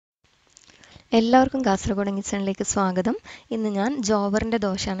എല്ലാവർക്കും കാസർഗോഡൻ കിച്ചണിലേക്ക് സ്വാഗതം. ഇന്ന് ഞാൻ ജോവറിൻ്റെ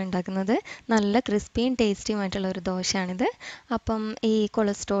ദോശയാണ് ഉണ്ടാക്കുന്നത്. നല്ല ക്രിസ്പിയും ടേസ്റ്റിയുമായിട്ടുള്ള ഒരു ദോശയാണിത്. അപ്പം ഈ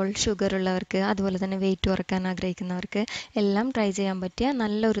കൊളസ്ട്രോൾ, ഷുഗർ ഉള്ളവർക്ക്, അതുപോലെ തന്നെ വെയിറ്റ് കുറയ്ക്കാൻ ആഗ്രഹിക്കുന്നവർക്ക് എല്ലാം ട്രൈ ചെയ്യാൻ പറ്റിയ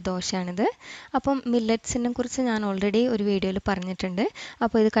നല്ലൊരു ദോശയാണിത്. അപ്പം മില്ലറ്റ്സിനെ കുറിച്ച് ഞാൻ ഓൾറെഡി ഒരു വീഡിയോയിൽ പറഞ്ഞിട്ടുണ്ട്.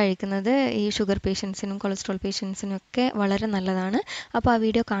 അപ്പോൾ ഇത് കഴിക്കുന്നത് ഈ ഷുഗർ പേഷ്യൻസിനും കൊളസ്ട്രോൾ പേഷ്യൻസിനും ഒക്കെ വളരെ നല്ലതാണ്. അപ്പോൾ ആ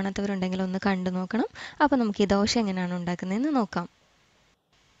വീഡിയോ കാണാത്തവരുണ്ടെങ്കിൽ ഒന്ന് കണ്ടു നോക്കണം. അപ്പോൾ നമുക്ക് ഈ ദോശ എങ്ങനെയാണ് ഉണ്ടാക്കുന്നതെന്ന് നോക്കാം.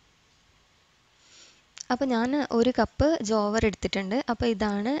 അപ്പോൾ ഞാൻ ഒരു കപ്പ് ജോവർ എടുത്തിട്ടുണ്ട്. അപ്പോൾ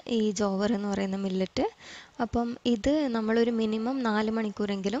ഇതാണ് ഈ ജോവർ എന്ന് പറയുന്ന മില്ലറ്റ്. അപ്പം ഇത് നമ്മളൊരു മിനിമം 4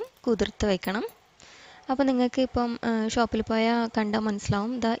 മണിക്കൂറെങ്കിലും കുതിർത്ത് വയ്ക്കണം. അപ്പോൾ നിങ്ങൾക്ക് ഇപ്പം ഷോപ്പിൽ പോയാൽ കണ്ടാൽ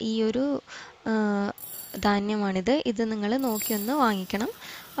മനസ്സിലാവും, ഈ ഒരു ധാന്യമാണിത്. ഇത് നിങ്ങൾ നോക്കിയൊന്ന് വാങ്ങിക്കണം.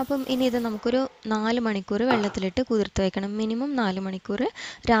 അപ്പം ഇനി ഇത് നമുക്കൊരു 4 മണിക്കൂർ വെള്ളത്തിലിട്ട് കുതിർത്ത് വയ്ക്കണം. മിനിമം 4 മണിക്കൂർ.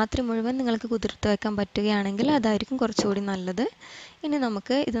 രാത്രി മുഴുവൻ നിങ്ങൾക്ക് കുതിർത്ത് വയ്ക്കാൻ പറ്റുകയാണെങ്കിൽ അതായിരിക്കും കുറച്ചുകൂടി നല്ലത്. ഇനി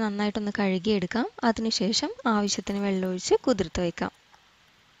നമുക്ക് ഇത് നന്നായിട്ടൊന്ന് കഴുകിയെടുക്കാം. അതിനുശേഷം ആവശ്യത്തിന് വെള്ളമൊഴിച്ച് കുതിർത്ത് വയ്ക്കാം.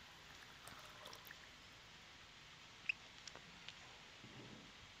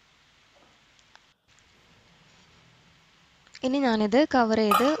 ഇനി ഞാനിത് കവർ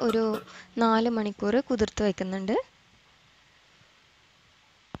ചെയ്ത് ഒരു 4 മണിക്കൂർ കുതിർത്ത് വയ്ക്കുന്നുണ്ട്.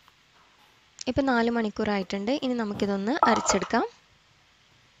 ഇപ്പം 4 മണിക്കൂറായിട്ടുണ്ട്. ഇനി നമുക്കിതൊന്ന് അരച്ചെടുക്കാം.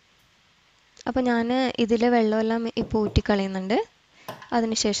 അപ്പോൾ ഞാൻ ഇതിലെ വെള്ളമെല്ലാം ഇപ്പോൾ ഊറ്റിക്കളയുന്നുണ്ട്.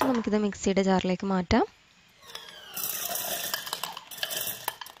 അതിനുശേഷം നമുക്കിത് മിക്സിയുടെ ജാറിലേക്ക് മാറ്റാം.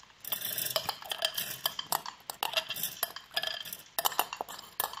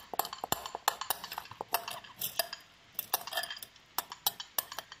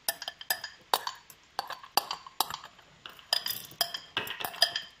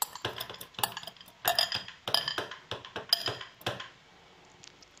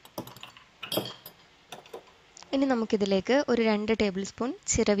 ഇനി നമുക്കിതിലേക്ക് ഒരു 2 ടേബിൾ സ്പൂൺ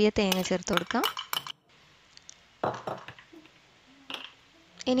ചിരവിയ തേങ്ങ ചേർത്ത് കൊടുക്കാം.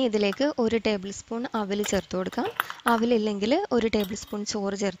 ഇനി ഇതിലേക്ക് 1 ടേബിൾ സ്പൂൺ അവിൽ ചേർത്ത് കൊടുക്കാം. അവിലില്ലെങ്കിൽ 1 ടേബിൾ സ്പൂൺ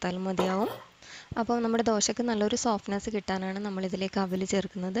ചോറ് ചേർത്താലും മതിയാവും. അപ്പോൾ നമ്മുടെ ദോശയ്ക്ക് നല്ലൊരു സോഫ്റ്റ്നെസ് കിട്ടാനാണ് നമ്മളിതിലേക്ക് അവിൽ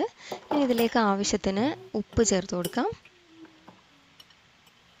ചേർക്കുന്നത്. ഇനി ഇതിലേക്ക് ആവശ്യത്തിന് ഉപ്പ് ചേർത്ത് കൊടുക്കാം.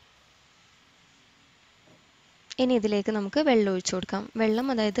 ഇനി ഇതിലേക്ക് നമുക്ക് വെള്ളം ഒഴിച്ചു കൊടുക്കാം. വെള്ളം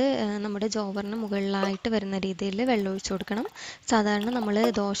അതായത് നമ്മുടെ ജോവറിന് മുകളിലായിട്ട് വരുന്ന രീതിയിൽ വെള്ളം ഒഴിച്ചു കൊടുക്കണം. സാധാരണ നമ്മൾ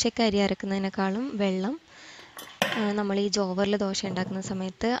ദോശയ്ക്ക് അരി അരക്കുന്നതിനേക്കാളും വെള്ളം നമ്മൾ ഈ ജോവറിൽ ദോശ ഉണ്ടാക്കുന്ന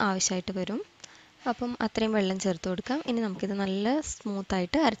സമയത്ത് ആവശ്യമായിട്ട് വരും. അപ്പം അത്രയും വെള്ളം ചേർത്ത് കൊടുക്കാം. ഇനി നമുക്കിത് നല്ല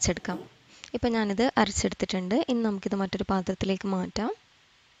സ്മൂത്തായിട്ട് അരച്ചെടുക്കാം. ഇപ്പം ഞാനിത് അരച്ചെടുത്തിട്ടുണ്ട്. ഇനി നമുക്കിത് മറ്റൊരു പാത്രത്തിലേക്ക് മാറ്റാം.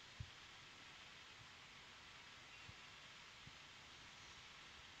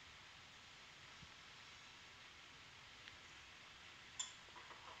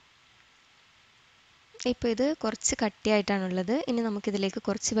 ഇപ്പോൾ ഇത് കുറച്ച് കട്ടിയായിട്ടാണുള്ളത്. ഇനി നമുക്കിതിലേക്ക്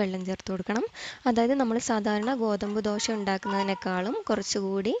കുറച്ച് വെള്ളം ചേർത്ത് കൊടുക്കണം. അതായത് നമ്മൾ സാധാരണ ഗോതമ്പ് ദോശ ഉണ്ടാക്കുന്നതിനേക്കാളും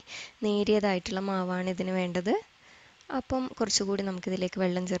കുറച്ചുകൂടി നേരിയതായിട്ടുള്ള മാവാണ് ഇതിന് വേണ്ടത്. അപ്പം കുറച്ചുകൂടി നമുക്കിതിലേക്ക്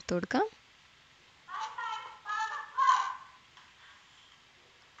വെള്ളം ചേർത്ത് കൊടുക്കാം.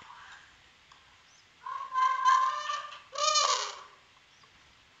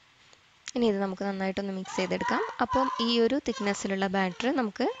 ഇനി ഇത് നമുക്ക് നന്നായിട്ടൊന്ന് മിക്സ് ചെയ്തെടുക്കാം. അപ്പം ഈ ഒരു തിക്നെസ്സിലുള്ള ബാറ്റർ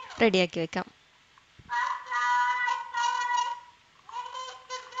നമുക്ക് റെഡിയാക്കി വെക്കാം.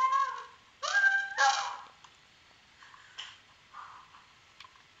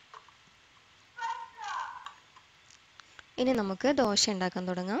 ഇനി നമുക്ക് ദോശ ഉണ്ടാക്കാൻ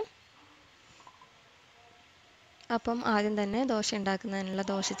തുടങ്ങാം. അപ്പം ആദ്യം തന്നെ ദോശ ഉണ്ടാക്കുന്നതിനുള്ള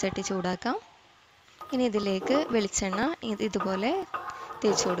ദോശച്ചട്ടി ചൂടാക്കാം. ഇനി ഇതിലേക്ക് വെളിച്ചെണ്ണ ഇതുപോലെ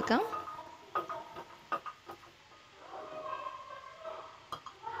തേച്ച് കൊടുക്കാം.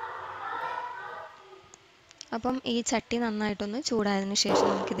 അപ്പം ഈ ചട്ടി നന്നായിട്ടൊന്ന് ചൂടായതിനു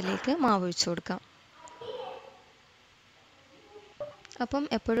ശേഷം നമുക്കിതിലേക്ക് മാവ് ഒഴിച്ചു കൊടുക്കാം. അപ്പം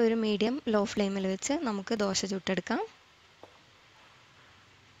എപ്പോഴും ഒരു മീഡിയം ലോ ഫ്ലെയിമിൽ വെച്ച് നമുക്ക് ദോശ ചുട്ടെടുക്കാം.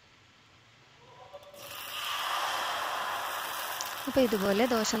 അപ്പോൾ ഇതുപോലെ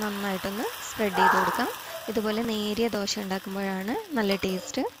ദോശ നന്നായിട്ടൊന്ന് സ്പ്രെഡ് ചെയ്ത് കൊടുക്കാം. ഇതുപോലെ നേരിയ ദോശ ഉണ്ടാക്കുമ്പോഴാണ് നല്ല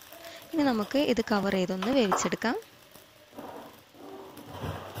ടേസ്റ്റ്. ഇനി നമുക്ക് ഇത് കവർ ചെയ്തൊന്ന് വേവിച്ചെടുക്കാം.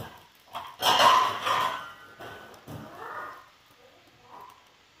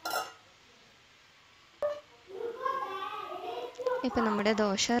 ഇപ്പം നമ്മുടെ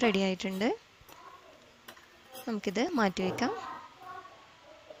ദോശ റെഡി ആയിട്ടുണ്ട്. നമുക്കിത് മാറ്റി വയ്ക്കാം.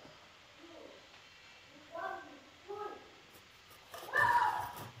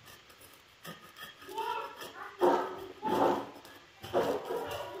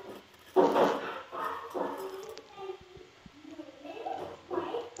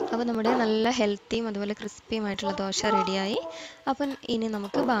 അപ്പോൾ നമ്മുടെ നല്ല ഹെൽത്തിയും അതുപോലെ ക്രിസ്പിയുമായിട്ടുള്ള ദോശ റെഡിയായി. അപ്പം ഇനി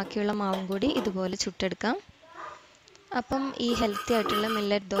നമുക്ക് ബാക്കിയുള്ള മാവും കൂടി ഇതുപോലെ ചുട്ടെടുക്കാം. അപ്പം ഈ ഹെൽത്തി ആയിട്ടുള്ള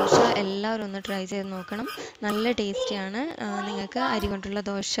മില്ലറ്റ് ദോശ എല്ലാവരും ഒന്ന് ട്രൈ ചെയ്ത് നോക്കണം. നല്ല ടേസ്റ്റിയാണ്. നിങ്ങൾക്ക് അരി കൊണ്ടുള്ള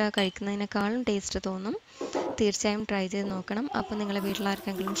ദോശ കഴിക്കുന്നതിനേക്കാളും ടേസ്റ്റ് തോന്നും. തീർച്ചയായും ട്രൈ ചെയ്ത് നോക്കണം. അപ്പോൾ നിങ്ങളുടെ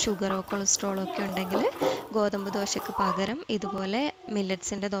വീട്ടിലാർക്കെങ്കിലും ഷുഗറോ കൊളസ്ട്രോളോ ഒക്കെ ഉണ്ടെങ്കിൽ ഗോതമ്പ് ദോശയ്ക്ക് പകരം ഇതുപോലെ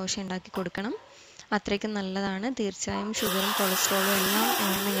മില്ലറ്റ്സിൻ്റെ ദോശ ഉണ്ടാക്കി കൊടുക്കണം. അത്രയ്ക്കും നല്ലതാണ്. തീർച്ചയായും ഷുഗറും കൊളസ്ട്രോളും എല്ലാം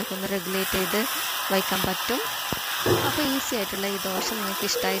നിങ്ങൾക്കൊന്ന് റെഗുലേറ്റ് ചെയ്ത് വയ്ക്കാൻ പറ്റും. അപ്പോൾ ഈസി ആയിട്ടുള്ള ഈ ദോശ നിങ്ങൾക്ക്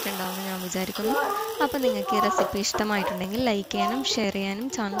ഇഷ്ടമായിട്ടുണ്ടാവുമെന്ന് ഞാൻ വിചാരിക്കുന്നു. അപ്പോൾ നിങ്ങൾക്ക് ഈ റെസിപ്പി ഇഷ്ടമായിട്ടുണ്ടെങ്കിൽ ലൈക്ക് ചെയ്യാനും ഷെയർ ചെയ്യാനും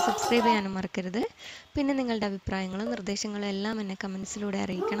ചാനൽ സബ്സ്ക്രൈബ് ചെയ്യാനും മറക്കരുത്. പിന്നെ നിങ്ങളുടെ അഭിപ്രായങ്ങളും നിർദ്ദേശങ്ങളും എല്ലാം എന്നെ കമൻസിലൂടെ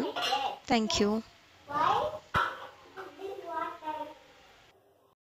അറിയിക്കണം. Thank you.